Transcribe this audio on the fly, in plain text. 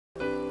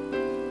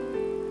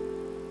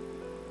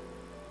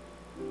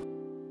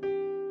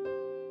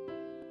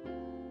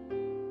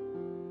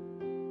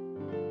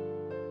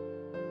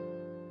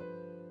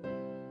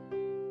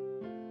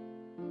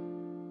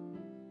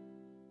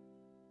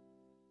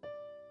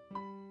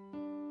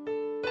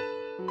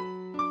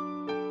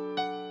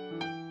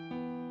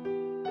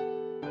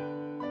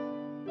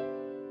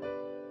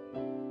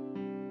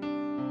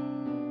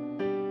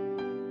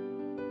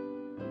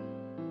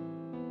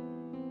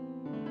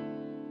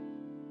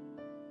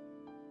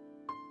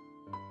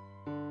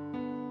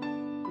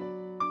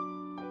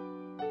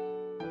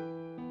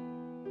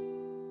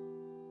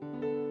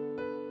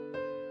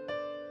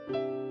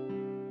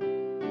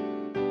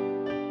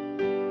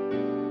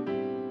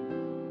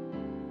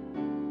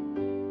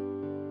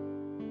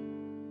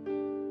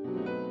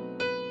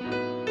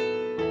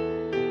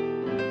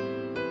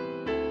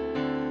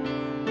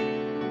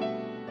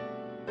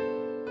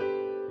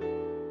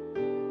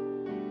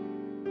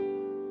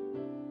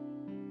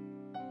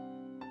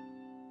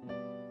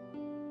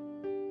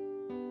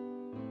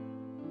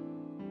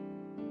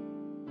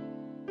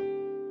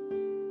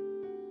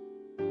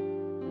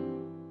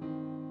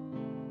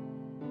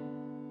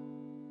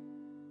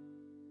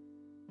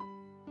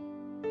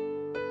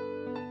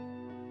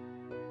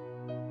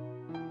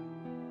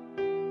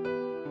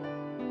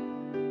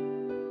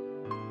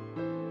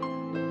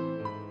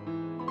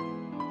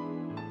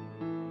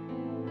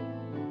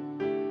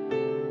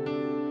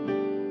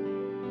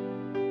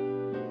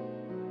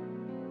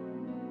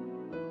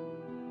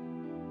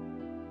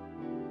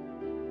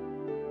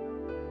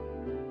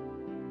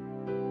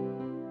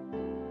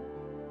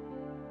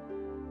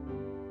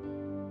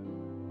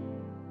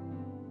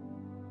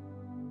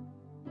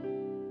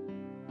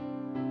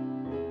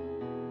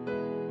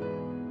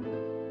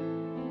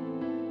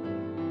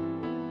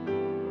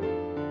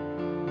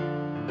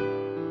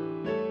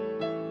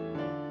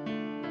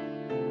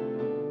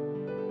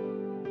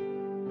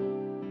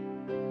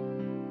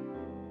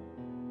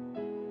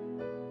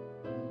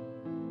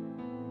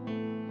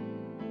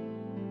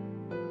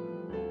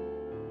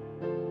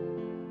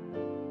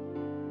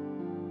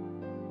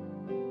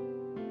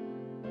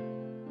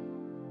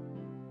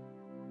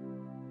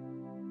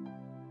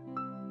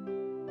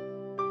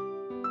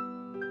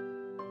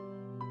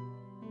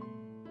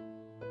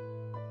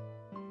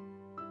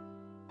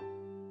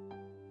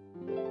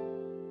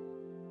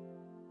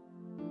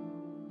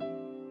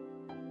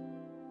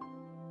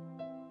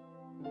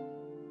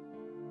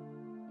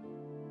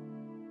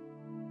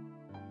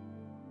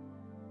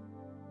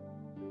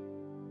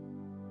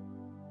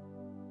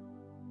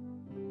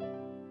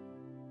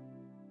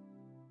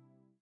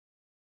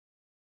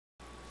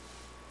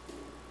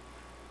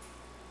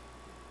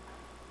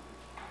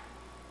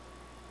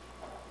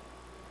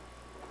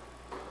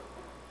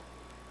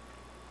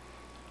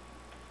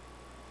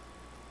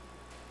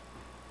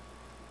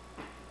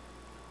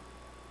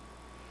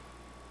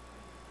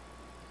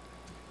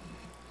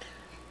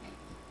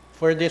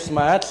For this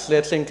Mass,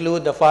 let's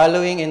include the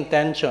following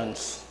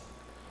intentions.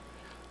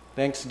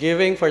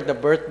 Thanksgiving for the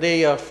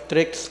birthday of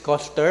Trix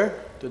Coster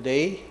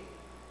today.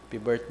 Happy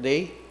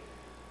birthday.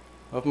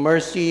 Of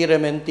Mercy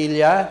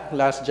Rementilla,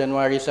 last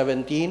January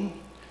 17.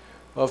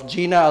 Of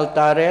Gina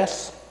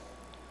Altares.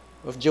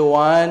 Of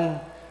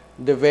Joanne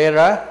De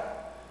Vera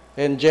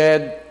and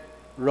Jed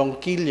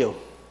Ronquillo.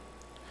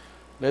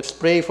 Let's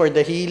pray for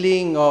the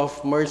healing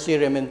of Mercy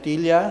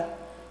Rementilla,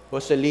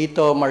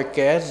 Joselito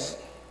Marquez.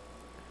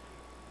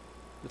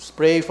 Let's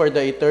pray for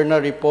the eternal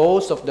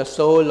repose of the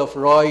soul of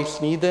Roy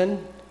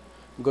Sneeden,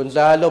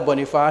 Gonzalo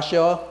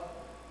Bonifacio,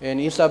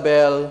 and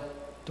Isabel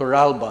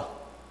Torralba.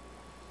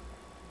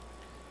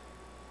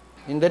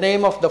 In the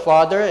name of the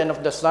Father, and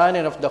of the Son,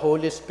 and of the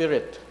Holy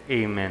Spirit.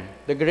 Amen.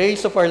 The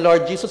grace of our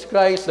Lord Jesus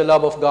Christ, the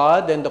love of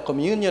God, and the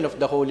communion of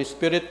the Holy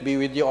Spirit be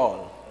with you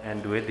all.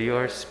 And with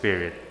your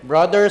spirit.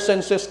 Brothers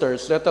and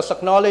sisters, let us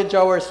acknowledge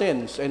our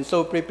sins and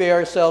so prepare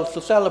ourselves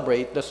to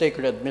celebrate the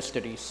sacred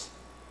mysteries.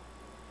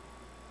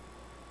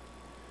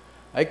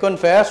 I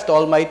confess to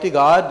Almighty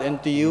God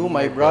and to you,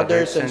 my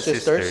brothers and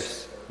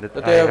sisters,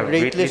 that I have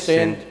greatly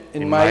sinned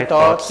in my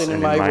thoughts and in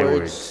my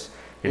words,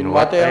 in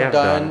what I have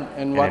done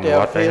and what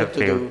I have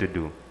failed to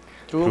do.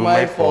 Through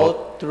my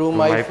fault, through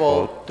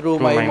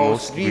my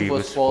most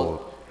grievous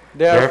fault.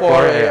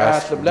 Therefore I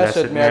ask the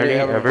Blessed Mary,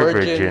 ever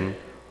Virgin,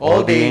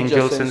 all the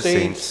angels and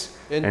saints,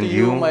 and to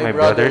you, my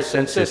brothers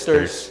and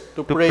sisters,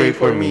 to pray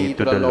for me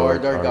to the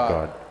Lord our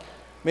God.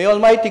 May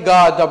Almighty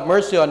God have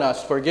mercy on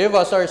us, forgive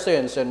us our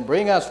sins, and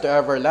bring us to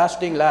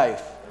everlasting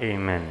life.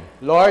 Amen.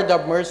 Lord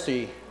have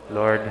mercy.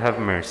 Lord have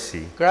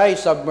mercy.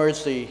 Christ have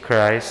mercy.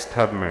 Christ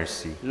have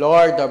mercy.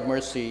 Lord have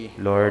mercy.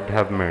 Lord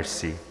have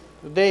mercy.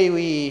 Today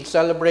we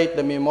celebrate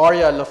the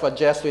memorial of a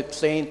Jesuit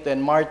saint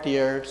and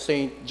martyr,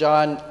 Saint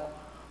John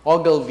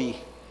Ogilvie.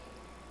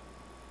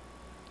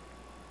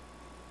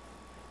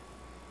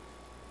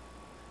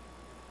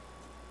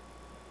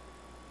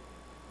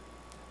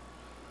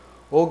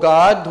 O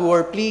God, who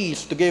are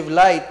pleased to give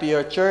light to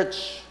your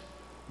church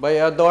by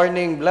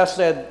adorning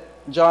Blessed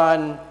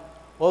John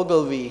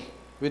Ogilvie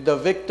with the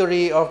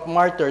victory of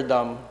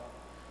martyrdom,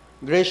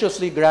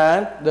 graciously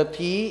grant that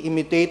he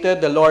imitated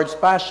the Lord's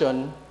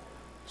passion,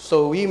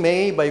 so we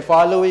may, by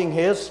following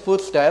his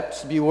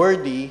footsteps, be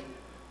worthy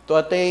to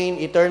attain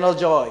eternal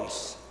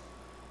joys.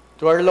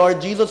 Through our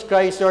Lord Jesus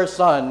Christ, your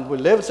Son, who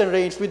lives and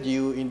reigns with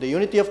you in the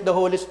unity of the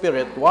Holy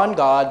Spirit, one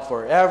God,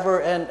 forever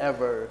and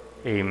ever.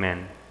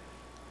 Amen.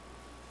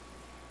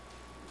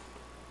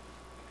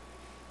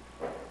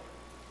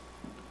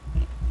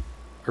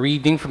 A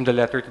reading from the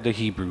letter to the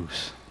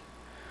Hebrews.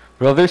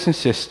 Brothers and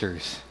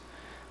sisters,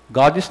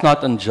 God is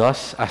not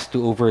unjust as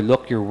to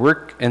overlook your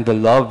work and the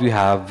love you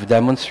have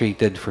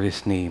demonstrated for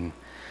his name,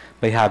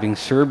 by having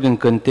served and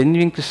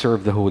continuing to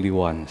serve the holy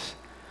ones.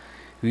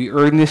 We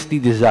earnestly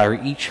desire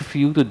each of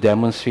you to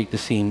demonstrate the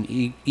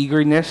same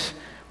eagerness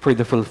for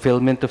the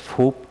fulfillment of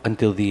hope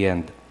until the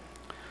end,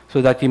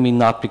 so that you may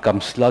not become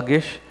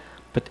sluggish,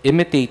 but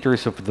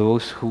imitators of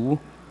those who,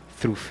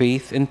 through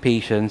faith and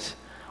patience,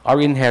 are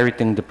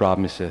inheriting the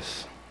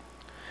promises.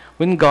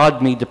 When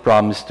God made the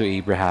promise to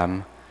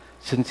Abraham,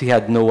 since he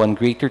had no one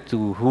greater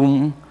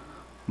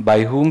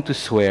by whom to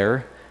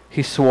swear,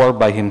 he swore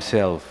by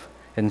himself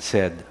and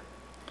said,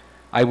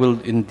 I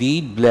will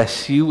indeed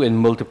bless you and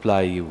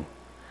multiply you.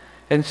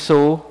 And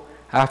so,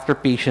 after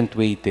patient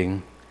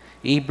waiting,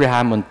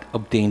 Abraham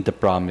obtained the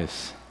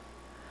promise.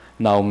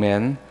 Now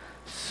men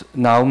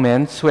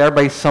swear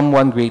by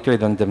someone greater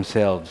than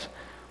themselves.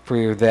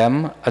 For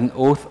them, an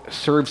oath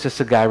serves as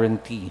a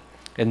guarantee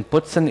and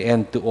puts an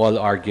end to all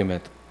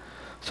argument.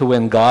 So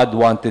when God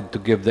wanted to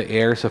give the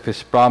heirs of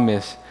his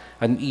promise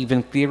an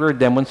even clearer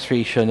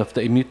demonstration of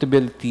the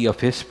immutability of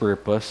his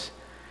purpose,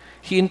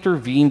 he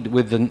intervened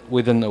with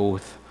an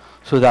oath,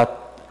 so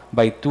that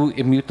by two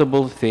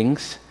immutable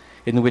things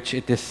in which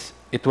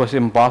it was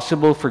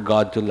impossible for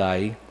God to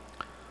lie,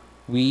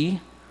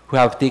 we who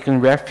have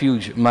taken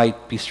refuge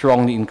might be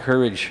strongly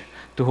encouraged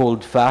to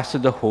hold fast to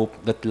the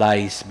hope that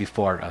lies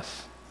before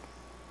us.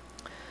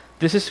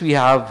 This is we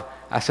have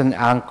as an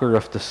anchor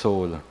of the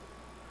soul,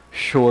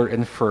 sure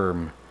and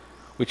firm,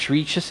 which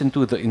reaches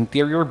into the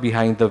interior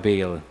behind the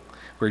veil,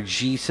 where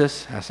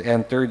Jesus has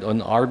entered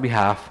on our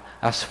behalf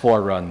as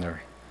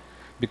forerunner,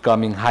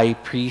 becoming high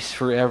priest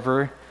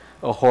forever,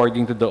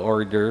 according to the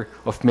order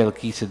of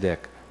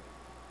Melchizedek.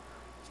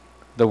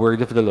 The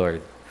word of the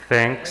Lord.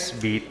 Thanks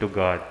be to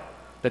God.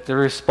 Let the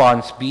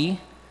response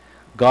be,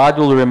 God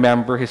will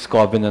remember his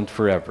covenant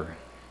forever.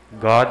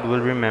 God will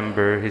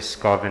remember his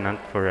covenant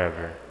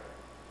forever.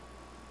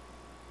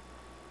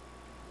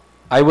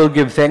 I will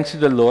give thanks to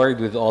the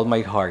Lord with all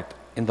my heart,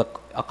 in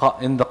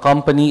the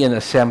company and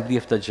assembly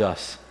of the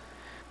just.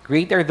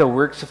 Great are the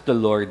works of the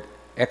Lord,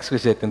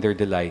 exquisite in their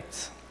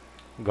delights.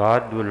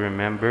 God will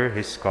remember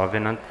his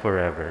covenant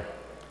forever.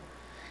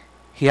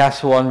 He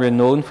has won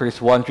renown for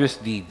his wondrous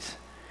deeds.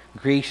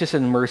 Gracious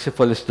and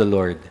merciful is the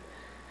Lord.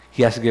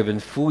 He has given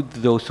food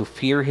to those who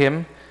fear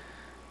him.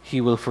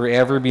 He will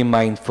forever be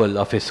mindful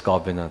of his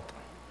covenant.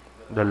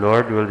 The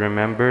Lord will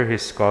remember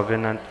his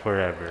covenant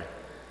forever.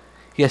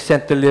 He has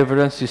sent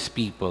deliverance to his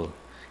people.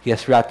 He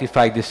has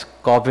ratified his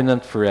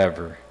covenant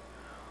forever.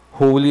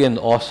 Holy and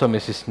awesome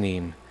is his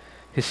name.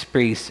 His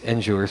praise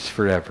endures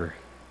forever.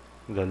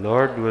 The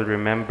Lord will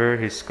remember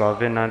his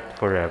covenant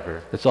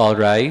forever. Let's all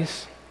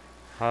rise.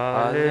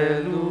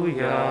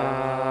 Hallelujah.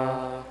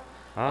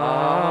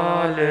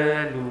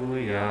 Hallelujah.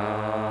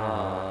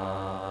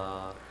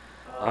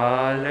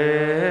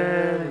 Hallelujah.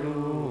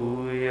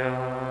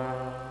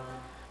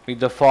 May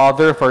the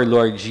Father of our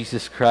Lord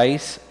Jesus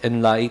Christ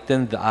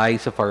enlighten the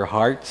eyes of our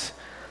hearts,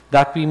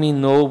 that we may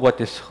know what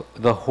is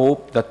the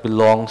hope that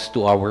belongs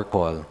to our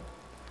call.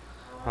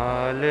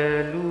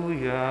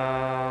 Hallelujah.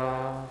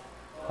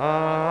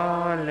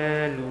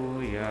 Hallelujah.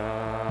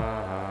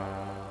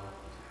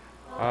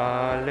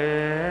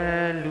 Hallelujah.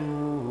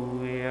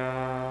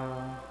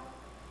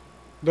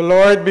 The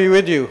Lord be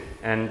with you.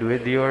 And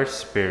with your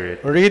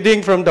spirit. A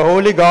reading from the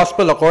Holy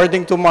Gospel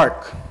according to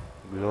Mark.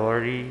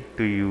 Glory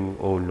to you,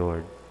 O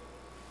Lord.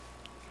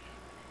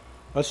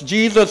 As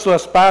Jesus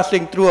was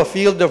passing through a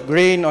field of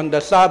grain on the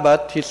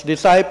Sabbath, his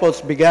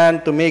disciples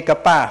began to make a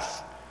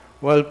path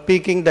while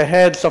picking the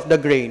heads of the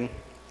grain.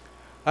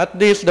 At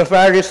this, the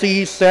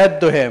Pharisees said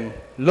to him,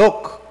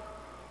 "Look,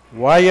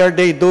 why are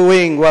they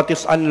doing what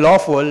is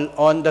unlawful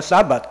on the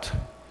Sabbath?"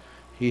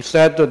 He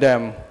said to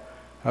them,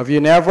 "Have you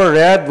never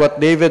read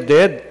what David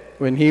did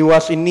when he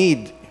was in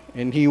need,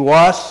 and he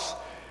was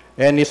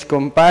and his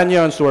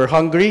companions were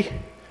hungry?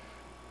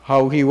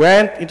 How he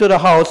went into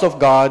the house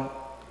of God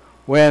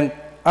when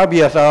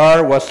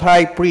Abiathar was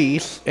high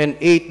priest and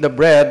ate the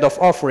bread of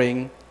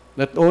offering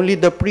that only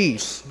the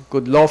priest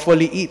could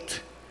lawfully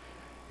eat,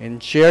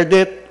 and shared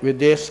it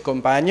with his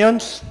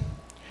companions?"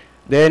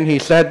 Then he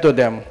said to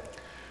them,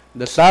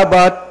 "The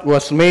Sabbath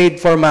was made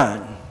for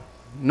man,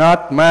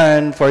 not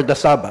man for the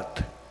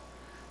Sabbath.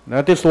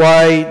 That is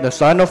why the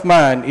Son of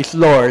Man is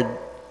Lord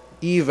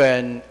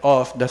even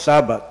of the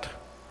Sabbath."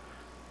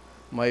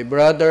 My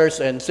brothers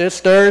and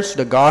sisters,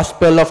 the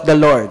Gospel of the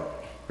Lord.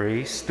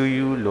 Praise to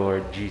you,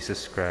 Lord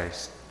Jesus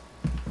Christ.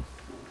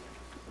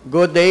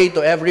 Good day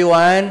to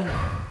everyone.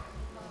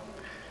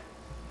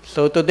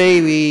 So today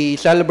we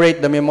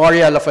celebrate the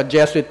memorial of a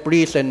Jesuit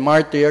priest and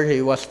martyr. He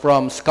was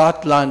from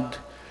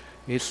Scotland.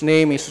 His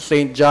name is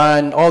St.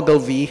 John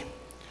Ogilvie.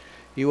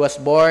 He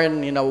was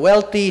born in a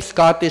wealthy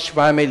Scottish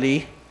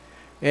family,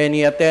 and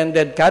he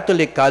attended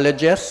Catholic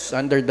colleges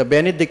under the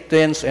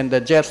Benedictines and the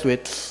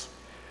Jesuits.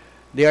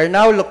 They are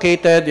now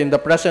located in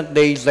the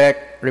present-day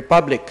Czech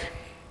Republic.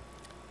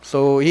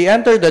 So he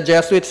entered the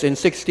Jesuits in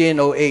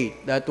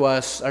 1608. That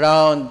was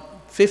around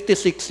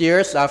 56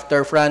 years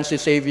after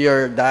Francis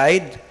Xavier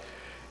died,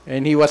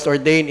 and he was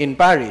ordained in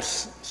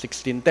Paris,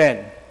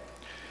 1610.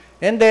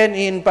 And then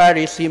in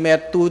Paris, he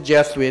met two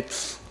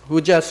Jesuits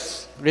who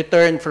just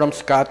returned from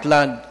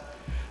Scotland.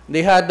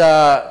 They had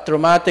a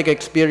traumatic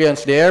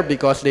experience there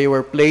because they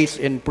were placed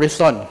in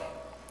prison.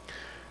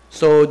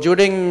 So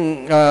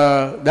during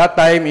that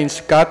time in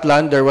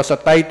Scotland, there was a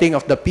tightening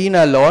of the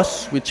penal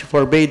laws which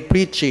forbade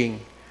preaching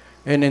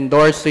and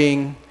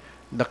endorsing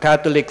the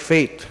Catholic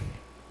faith.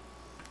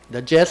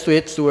 The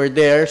Jesuits were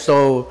there,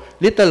 so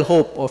little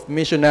hope of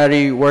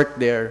missionary work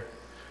there.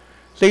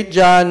 St.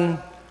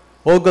 John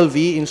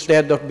Ogilvie,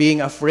 instead of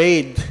being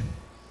afraid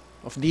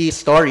of these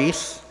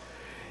stories,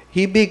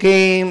 he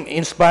became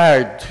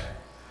inspired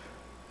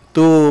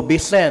to be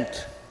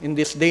sent in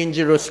this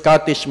dangerous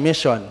Scottish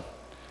mission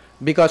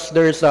because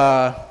there's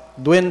a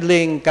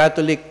dwindling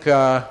Catholic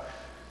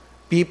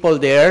people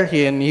there,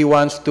 and he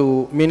wants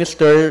to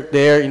minister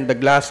there in the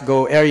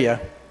Glasgow area.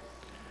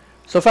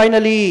 So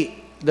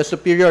finally, the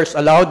superiors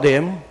allowed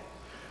him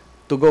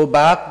to go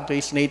back to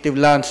his native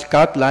land,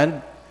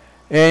 Scotland,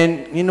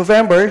 and in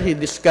November, he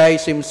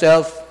disguised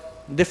himself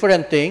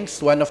different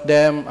things, one of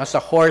them as a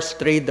horse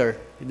trader.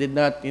 He did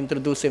not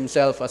introduce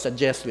himself as a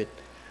Jesuit,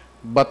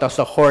 but as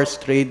a horse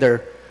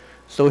trader.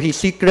 So he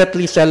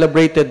secretly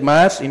celebrated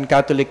Mass in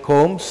Catholic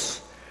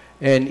homes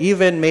and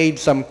even made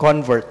some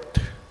convert.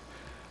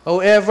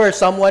 However,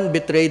 someone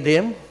betrayed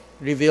him,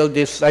 revealed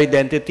his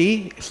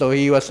identity, so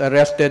he was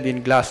arrested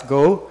in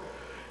Glasgow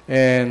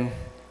and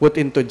put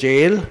into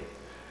jail.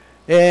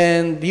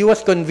 And he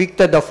was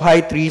convicted of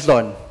high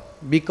treason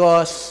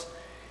because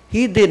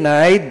he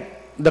denied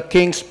the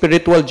king's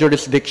spiritual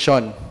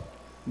jurisdiction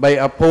by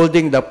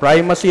upholding the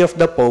primacy of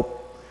the Pope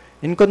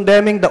in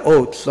condemning the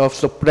oaths of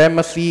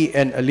supremacy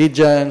and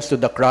allegiance to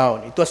the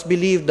crown. It was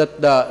believed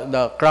that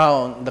the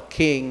crown, the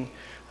king,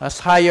 has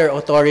higher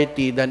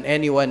authority than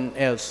anyone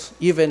else,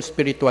 even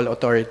spiritual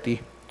authority.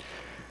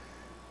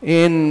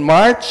 In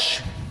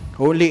March,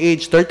 only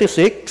age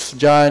 36,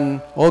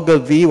 John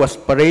Ogilvie was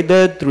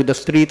paraded through the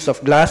streets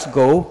of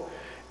Glasgow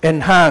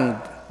and hanged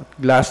at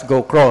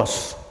Glasgow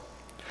Cross.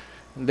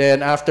 And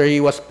then after he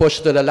was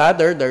pushed to the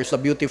ladder, there's a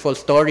beautiful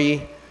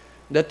story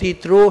that he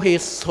threw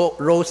his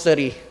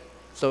rosary.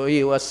 So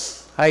he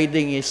was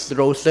hiding his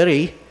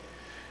rosary.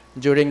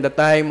 During the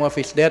time of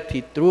his death, he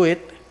threw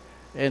it,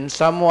 and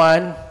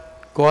someone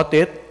caught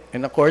it,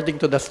 and according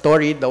to the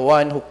story, the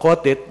one who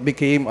caught it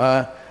became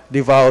a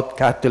devout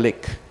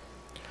Catholic.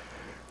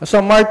 As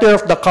a martyr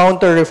of the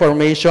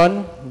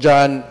Counter-Reformation,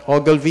 John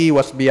Ogilvie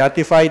was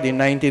beatified in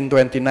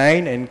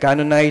 1929 and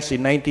canonized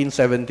in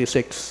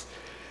 1976.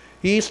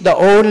 He is the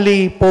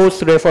only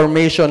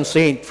post-Reformation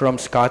saint from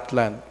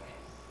Scotland.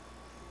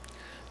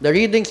 The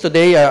readings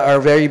today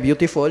are very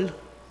beautiful.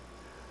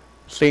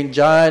 St.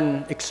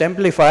 John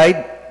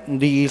exemplified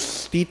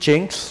these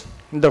teachings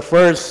in the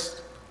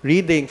first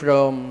reading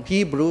from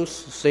Hebrews,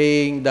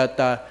 saying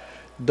that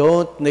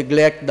don't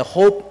neglect the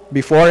hope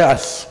before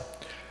us,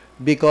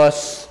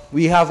 because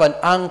we have an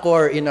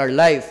anchor in our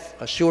life,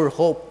 a sure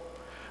hope,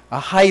 a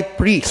high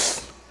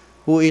priest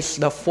who is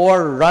the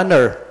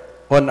forerunner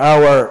on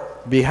our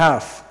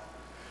behalf.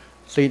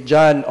 St.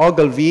 John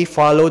Ogilvie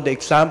followed the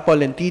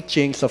example and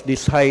teachings of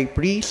this high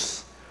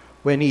priest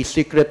when he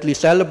secretly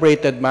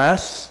celebrated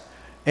Mass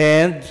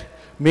and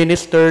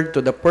ministered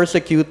to the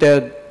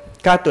persecuted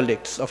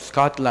Catholics of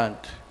Scotland.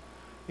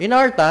 In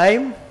our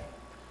time,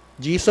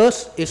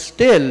 Jesus is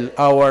still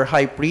our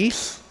high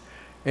priest,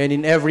 and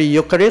in every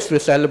Eucharist we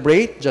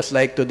celebrate, just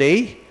like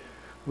today,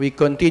 we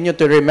continue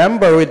to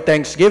remember with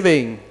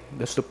thanksgiving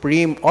the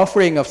supreme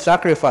offering of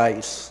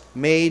sacrifice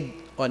made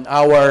on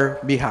our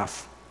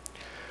behalf.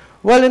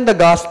 Well, in the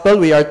Gospel,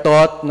 we are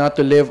taught not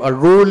to live a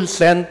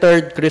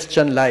rule-centered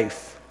Christian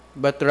life,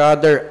 but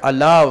rather a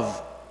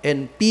love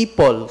and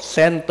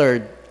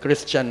people-centered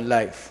Christian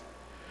life.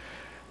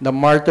 The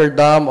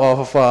martyrdom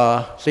of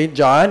St.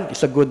 John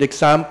is a good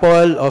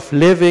example of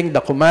living the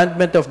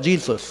commandment of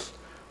Jesus,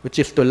 which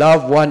is to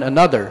love one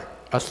another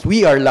as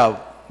we are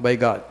loved by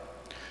God.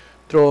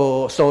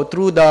 Through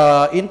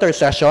the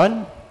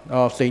intercession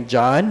of St.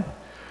 John,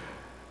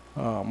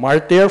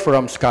 martyr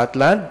from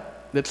Scotland,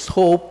 let's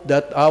hope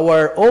that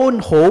our own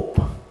hope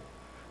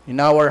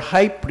in our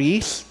high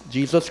priest,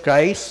 Jesus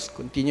Christ,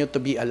 continue to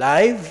be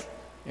alive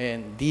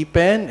and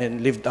deepen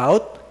and lived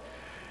out,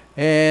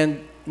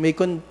 and may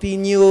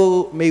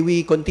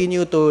we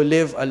continue to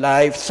live a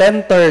life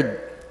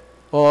centered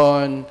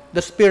on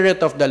the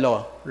spirit of the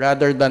law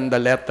rather than the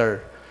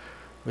letter,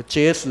 which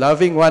is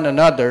loving one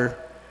another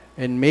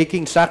and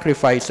making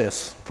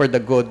sacrifices for the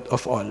good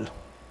of all.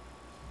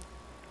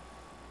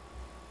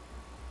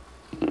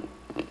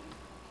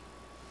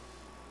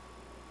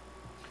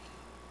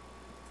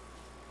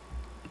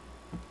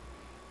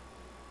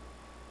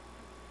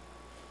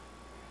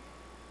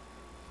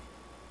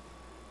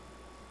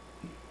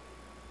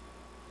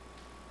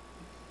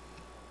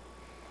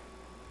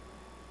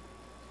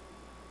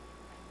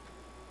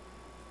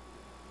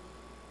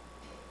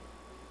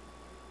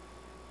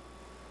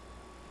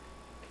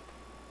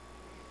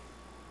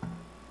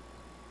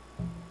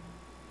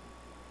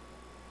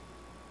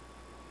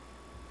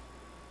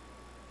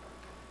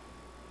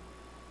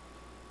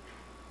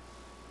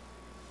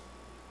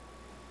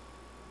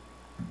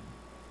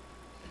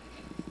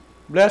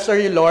 Blessed are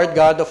you, Lord,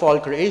 God of all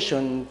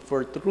creation,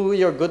 for through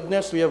your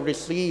goodness we have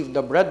received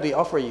the bread we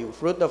offer you,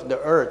 fruit of the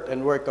earth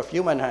and work of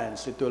human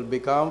hands. It will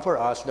become for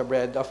us the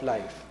bread of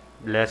life.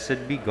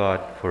 Blessed be God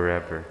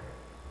forever.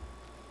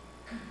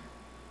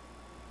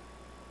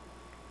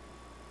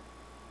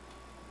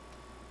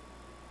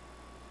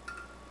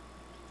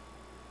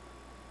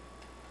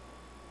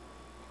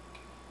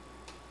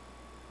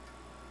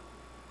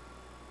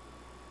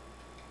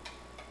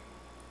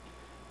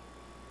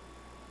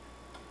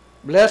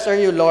 Blessed are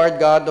you, Lord,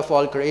 God of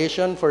all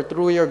creation, for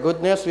through your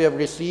goodness we have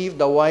received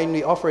the wine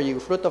we offer you,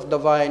 fruit of the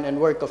vine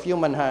and work of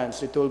human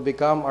hands. It will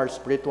become our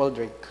spiritual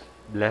drink.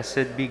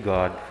 Blessed be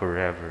God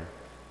forever.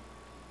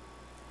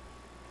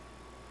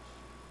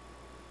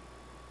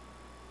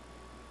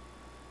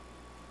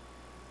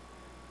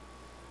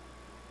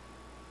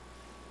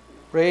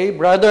 Pray,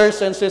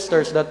 brothers and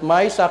sisters, that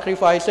my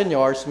sacrifice and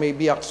yours may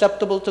be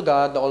acceptable to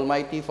God, the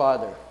Almighty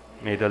Father.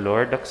 May the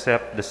Lord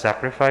accept the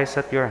sacrifice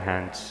at your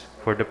hands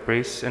for the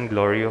praise and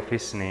glory of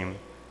his name,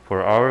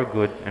 for our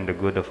good and the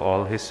good of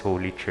all his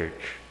holy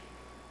church.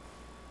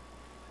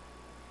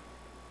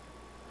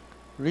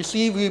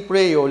 Receive, we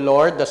pray, O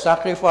Lord, the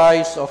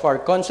sacrifice of our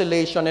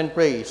consolation and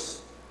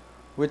praise,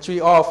 which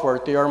we offer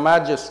to your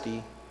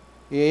majesty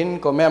in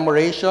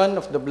commemoration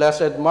of the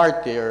blessed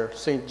martyr,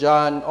 St.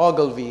 John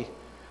Ogilvie,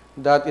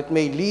 that it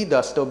may lead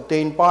us to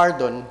obtain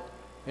pardon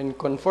and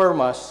confirm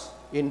us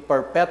in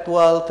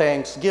perpetual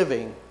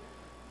thanksgiving.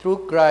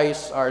 Through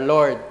Christ our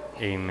Lord.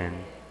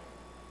 Amen.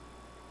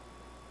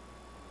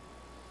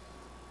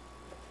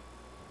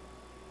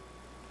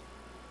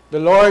 The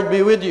Lord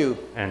be with you.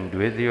 And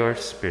with your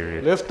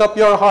spirit. Lift up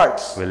your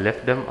hearts. We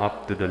lift them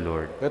up to the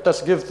Lord. Let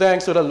us give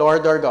thanks to the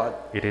Lord our God.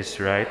 It is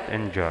right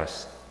and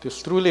just. It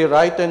is truly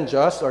right and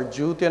just, our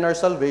duty and our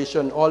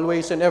salvation,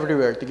 always and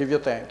everywhere to give you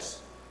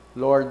thanks.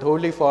 Lord,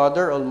 Holy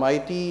Father,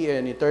 Almighty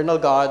and Eternal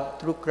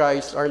God, through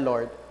Christ our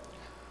Lord.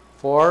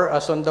 For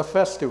as on the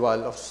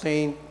festival of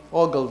St.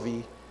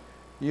 Ogilvie,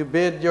 you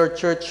bid your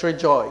church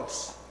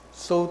rejoice,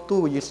 so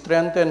too you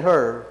strengthen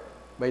her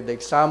by the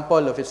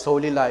example of his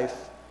holy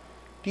life.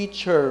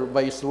 Teach her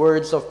by his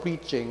words of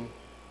preaching,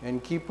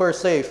 and keep her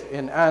safe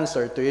in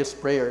answer to his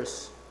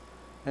prayers.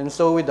 And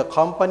so with the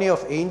company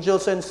of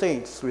angels and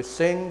saints, we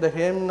sing the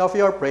hymn of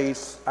your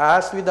praise,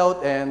 as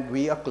without end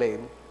we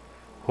acclaim.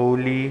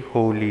 Holy,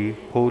 holy,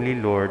 holy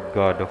Lord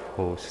God of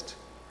hosts,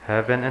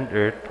 heaven and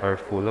earth are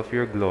full of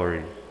your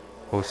glory.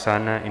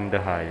 Hosanna in the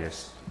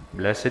highest.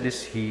 Blessed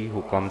is he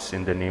who comes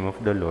in the name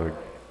of the Lord.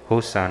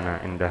 Hosanna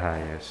in the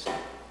highest.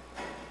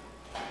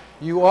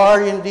 You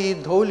are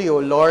indeed holy, O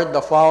Lord,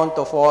 the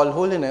fount of all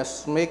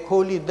holiness. Make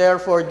holy,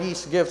 therefore,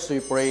 these gifts,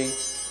 we pray,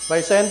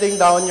 by sending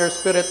down your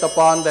Spirit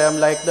upon them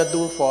like the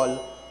dewfall,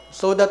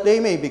 so that they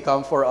may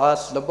become for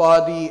us the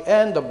body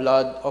and the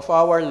blood of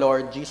our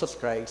Lord Jesus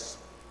Christ.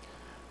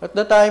 At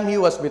the time he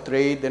was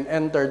betrayed and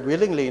entered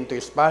willingly into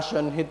his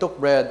passion, he took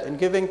bread and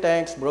giving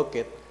thanks broke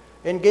it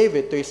and gave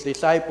it to his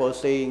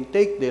disciples, saying,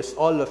 Take this,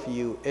 all of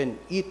you, and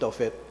eat of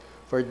it,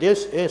 for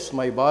this is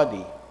my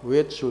body,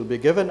 which will be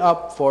given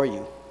up for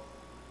you.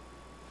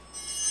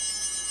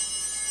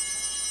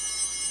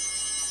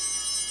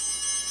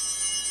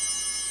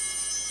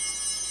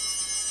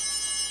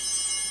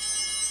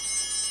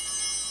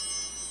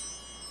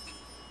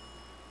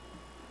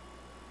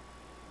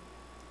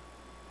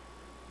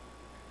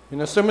 In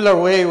a similar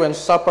way, when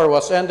supper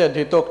was ended,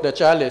 he took the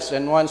chalice,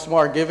 and once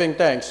more giving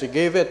thanks, he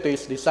gave it to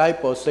his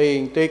disciples,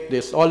 saying, Take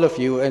this, all of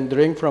you, and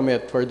drink from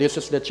it, for this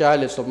is the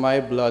chalice of my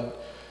blood,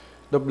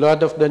 the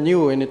blood of the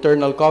new and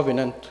eternal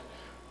covenant,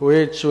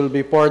 which will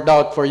be poured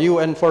out for you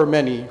and for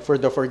many for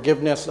the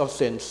forgiveness of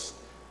sins.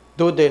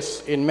 Do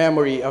this in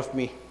memory of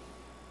me.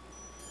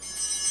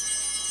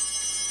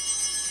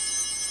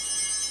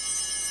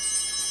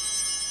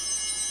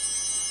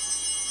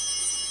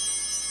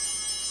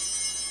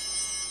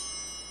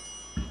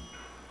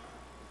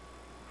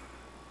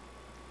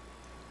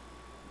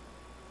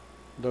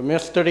 The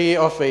mystery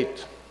of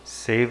faith.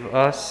 Save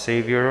us,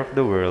 Savior of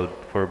the world,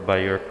 for by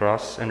your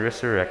cross and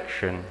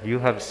resurrection you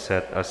have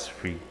set us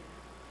free.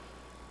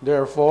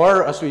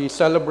 Therefore, as we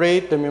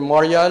celebrate the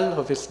memorial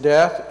of his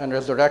death and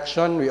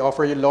resurrection, we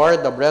offer you,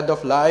 Lord, the bread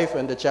of life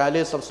and the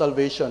chalice of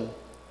salvation,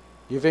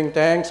 giving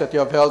thanks that you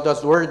have held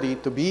us worthy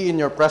to be in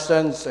your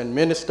presence and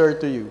minister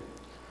to you.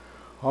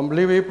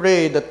 Humbly we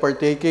pray that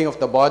partaking of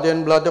the body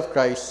and blood of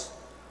Christ,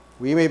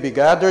 we may be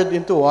gathered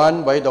into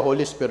one by the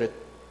Holy Spirit.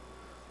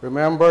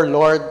 Remember,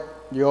 Lord,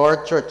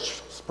 your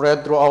church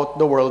spread throughout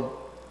the world,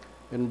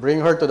 and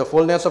bring her to the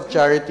fullness of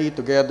charity,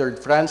 together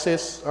with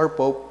Francis, our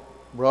Pope,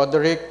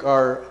 Broderick,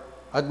 our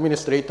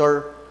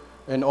administrator,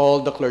 and all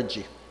the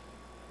clergy.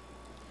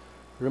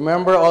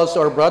 Remember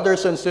also our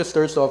brothers and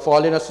sisters who have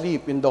fallen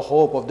asleep in the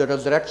hope of the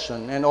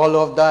resurrection, and all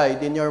who have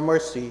died in your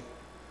mercy.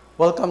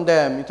 Welcome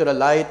them into the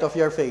light of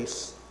your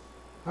face.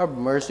 Have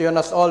mercy on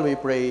us all, we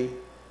pray,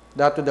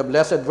 that with the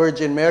Blessed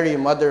Virgin Mary,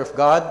 Mother of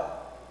God,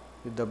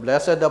 with the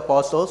blessed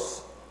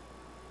apostles,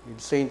 with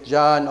Saint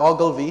John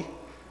Ogilvie,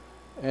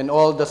 and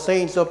all the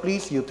saints who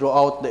please you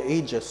throughout the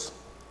ages,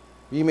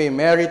 we may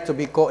merit to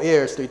be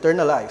co-heirs to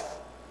eternal life,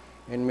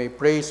 and may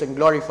praise and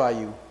glorify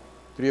you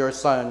through your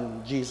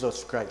Son,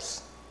 Jesus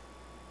Christ.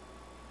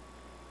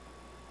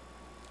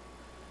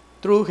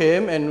 Through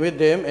him, and with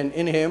him, and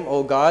in him,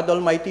 O God,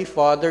 Almighty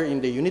Father,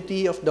 in the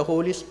unity of the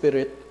Holy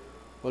Spirit,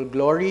 all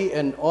glory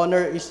and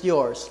honor is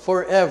yours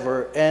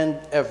forever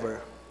and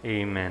ever.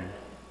 Amen.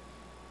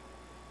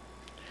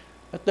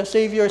 At the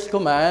Savior's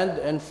command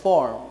and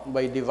formed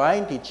by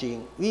divine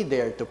teaching, we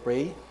dare to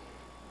pray.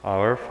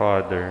 Our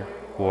Father,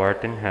 who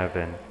art in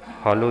heaven,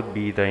 hallowed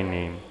be thy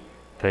name.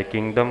 Thy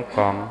kingdom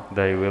come,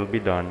 thy will be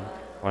done,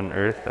 on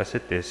earth as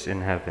it is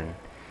in heaven.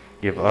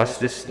 Give us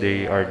this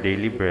day our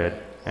daily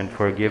bread, and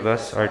forgive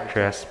us our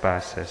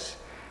trespasses,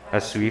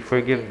 as we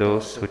forgive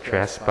those who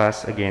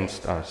trespass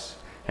against us.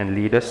 And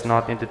lead us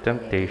not into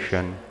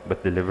temptation,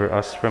 but deliver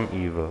us from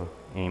evil.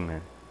 Amen.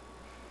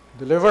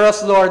 Deliver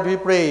us, Lord, we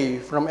pray,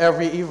 from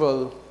every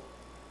evil.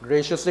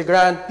 Graciously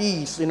grant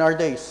peace in our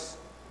days,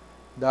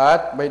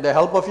 that, by the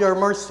help of your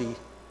mercy,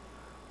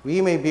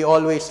 we may be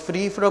always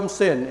free from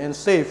sin and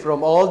safe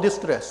from all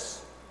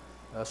distress,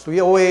 as we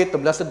await the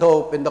blessed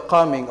hope in the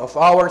coming of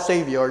our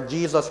Savior,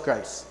 Jesus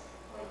Christ.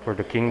 For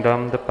the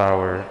kingdom, the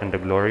power, and the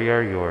glory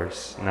are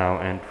yours, now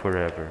and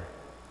forever.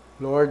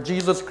 Lord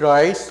Jesus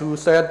Christ, who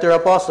said to your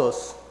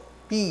apostles,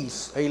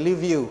 Peace I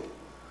leave you,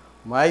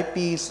 my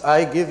peace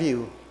I give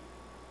you.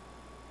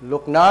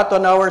 Look not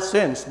on our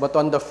sins, but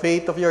on the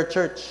faith of your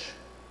church,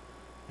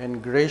 and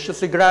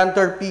graciously grant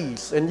her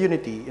peace and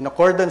unity in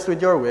accordance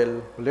with your will,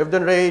 who lived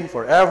and reign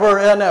forever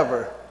and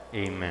ever.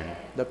 Amen.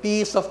 The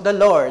peace of the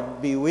Lord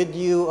be with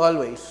you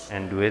always.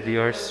 And with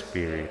your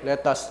spirit.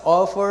 Let us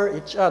offer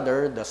each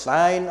other the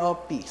sign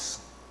of peace.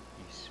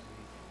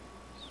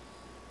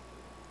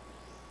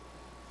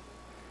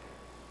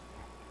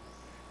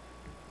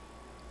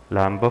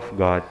 Lamb of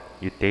God,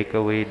 you take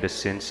away the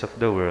sins of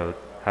the world,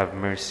 have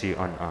mercy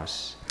on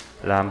us.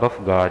 Lamb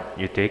of God,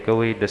 you take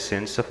away the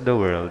sins of the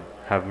world,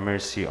 have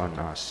mercy on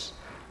us.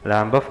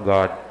 Lamb of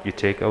God, you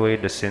take away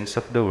the sins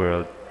of the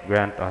world,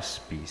 grant us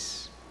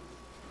peace.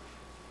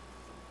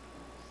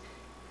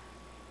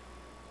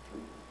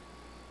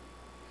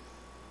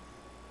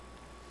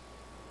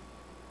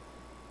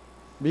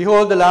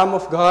 Behold the Lamb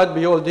of God,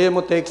 behold him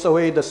who takes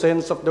away the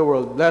sins of the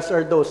world. Blessed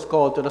are those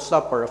called to the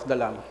supper of the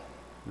Lamb.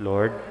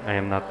 Lord, I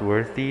am not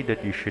worthy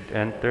that you should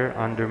enter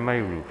under my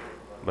roof,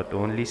 but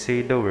only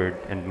say the word,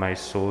 and my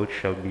soul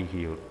shall be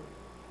healed.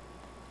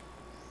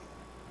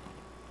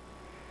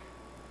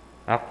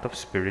 Act of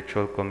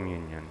Spiritual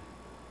Communion.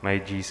 My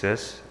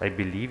Jesus, I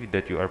believe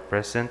that you are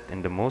present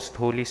in the most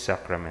holy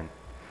sacrament.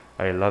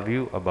 I love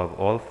you above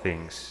all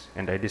things,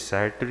 and I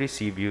desire to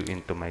receive you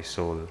into my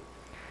soul.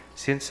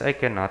 Since I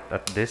cannot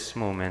at this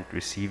moment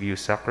receive you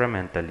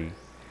sacramentally,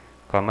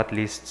 come at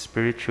least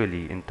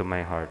spiritually into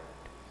my heart.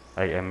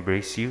 I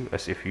embrace you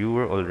as if you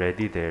were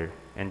already there,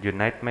 and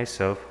unite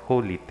myself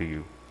wholly to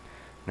you.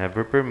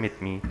 Never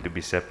permit me to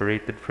be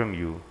separated from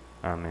you.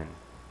 Amen.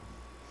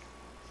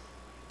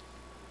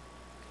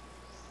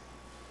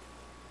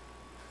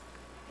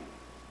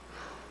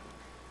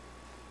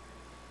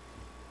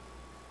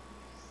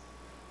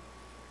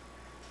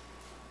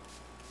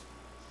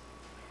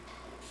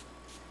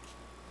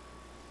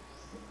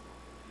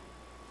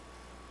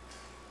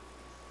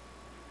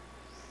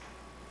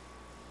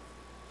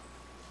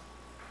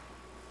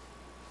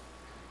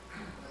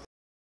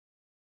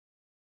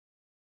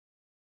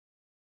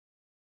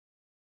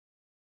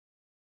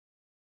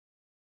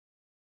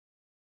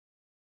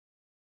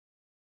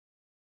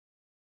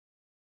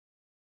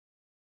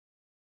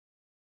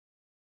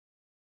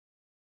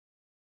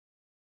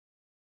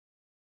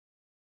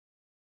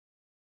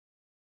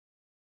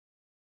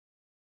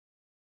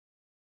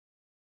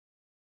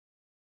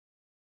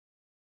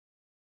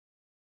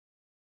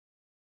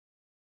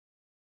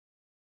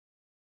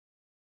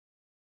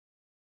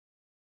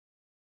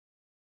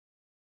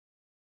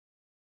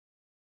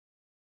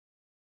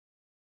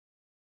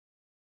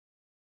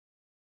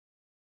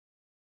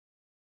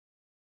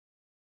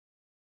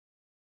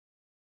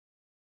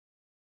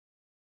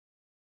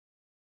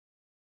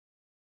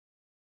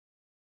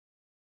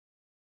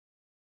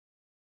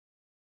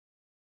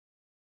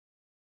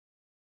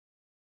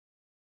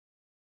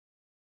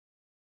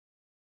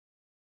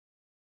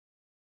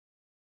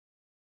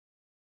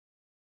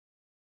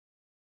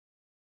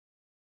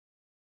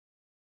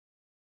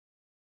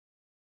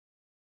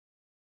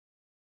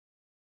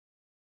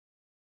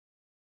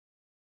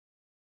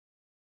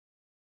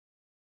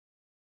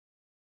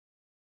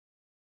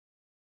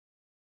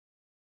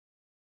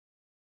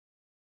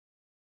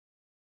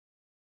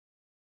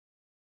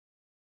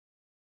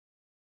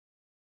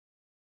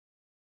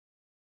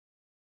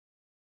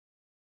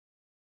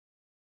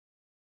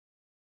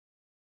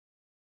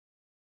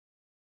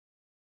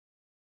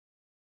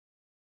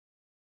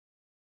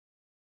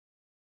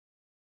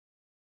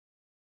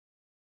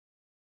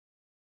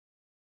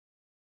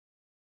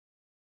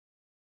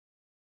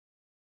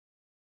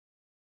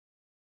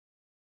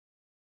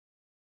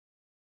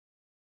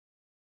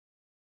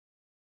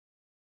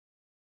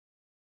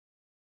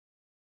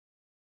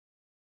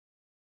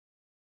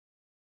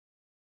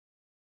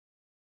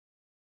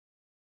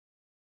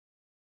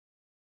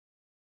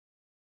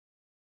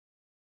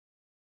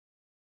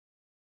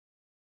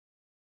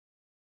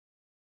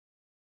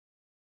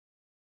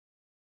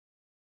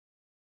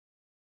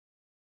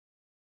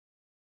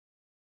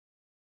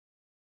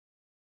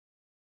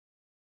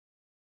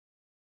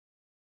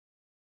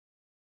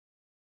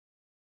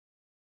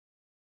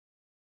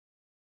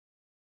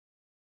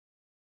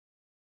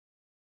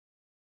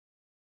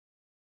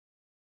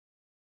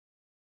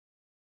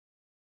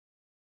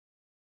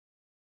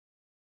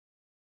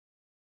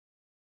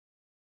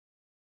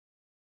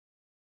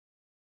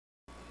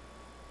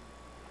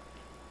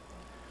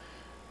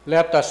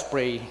 Let us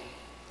pray.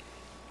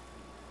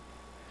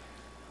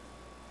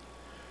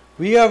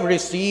 We have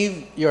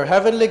received your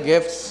heavenly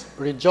gifts,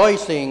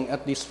 rejoicing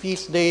at this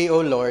feast day,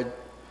 O Lord.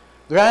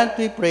 Grant,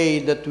 we pray,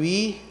 that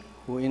we,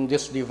 who in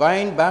this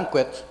divine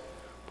banquet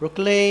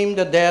proclaim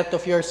the death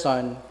of your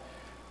Son,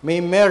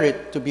 may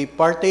merit to be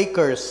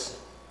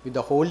partakers with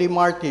the holy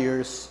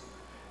martyrs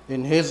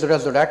in his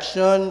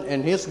resurrection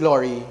and his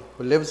glory,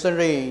 who lives and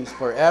reigns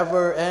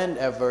forever and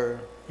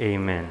ever.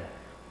 Amen.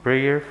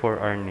 Prayer for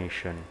our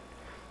nation.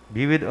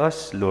 Be with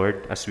us,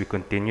 Lord, as we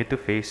continue to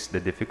face the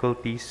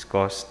difficulties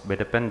caused by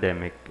the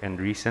pandemic and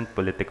recent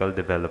political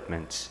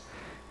developments.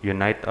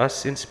 Unite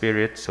us in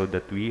spirit so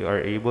that we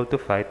are able to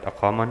fight a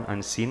common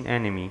unseen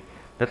enemy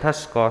that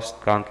has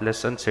caused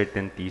countless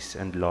uncertainties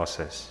and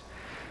losses.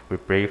 We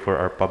pray for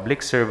our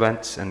public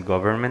servants and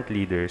government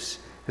leaders,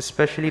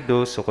 especially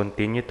those who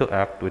continue to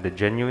act with a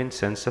genuine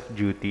sense of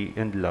duty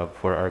and love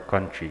for our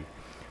country.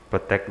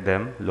 Protect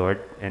them,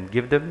 Lord, and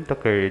give them the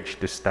courage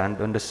to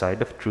stand on the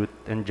side of truth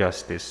and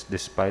justice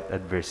despite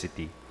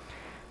adversity.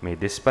 May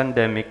this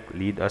pandemic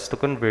lead us to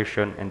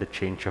conversion and a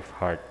change of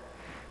heart,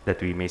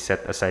 that we may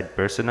set aside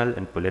personal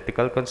and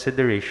political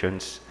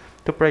considerations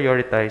to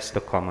prioritize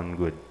the common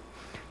good.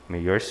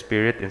 May your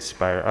Spirit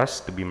inspire us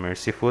to be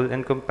merciful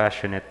and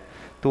compassionate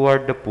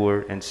toward the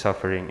poor and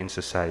suffering in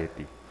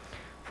society.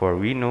 For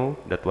we know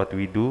that what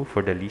we do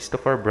for the least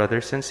of our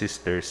brothers and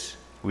sisters,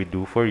 we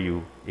do for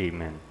you.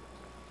 Amen.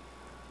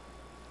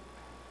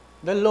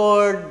 The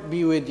Lord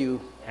be with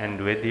you.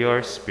 And with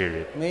your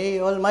spirit.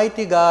 May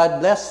Almighty God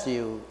bless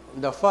you,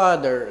 the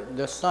Father,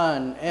 the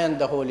Son, and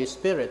the Holy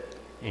Spirit.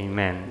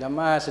 Amen. The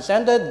Mass is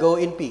ended. Go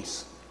in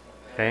peace.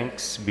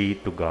 Thanks be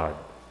to God.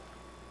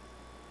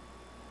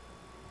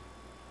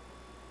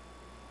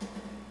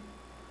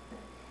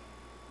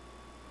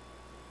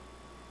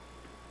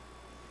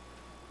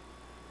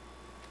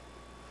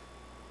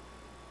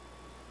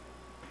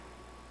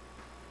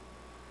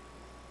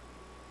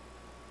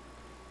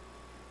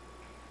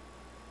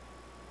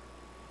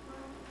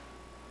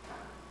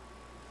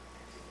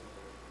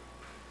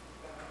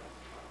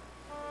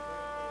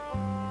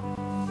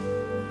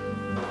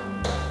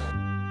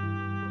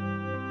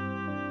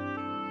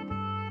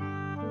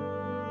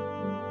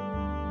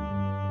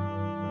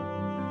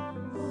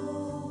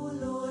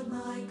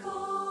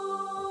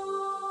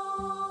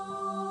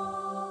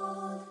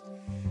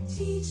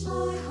 Teach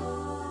my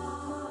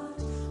heart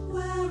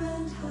where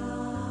and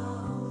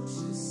how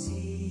to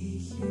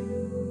seek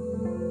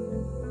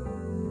you.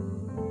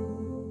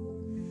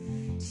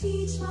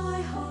 Teach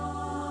my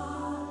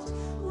heart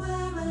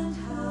where and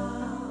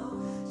how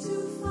to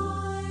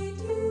find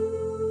you.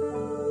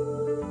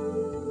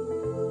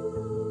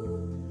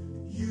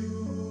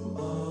 You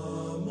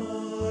are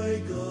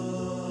my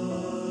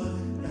God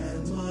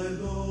and my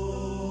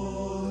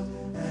Lord,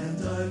 and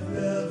I've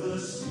never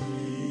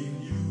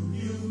seen you.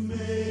 You've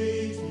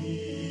made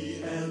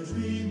me and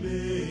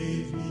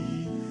remade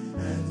me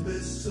and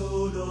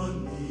bestowed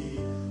on me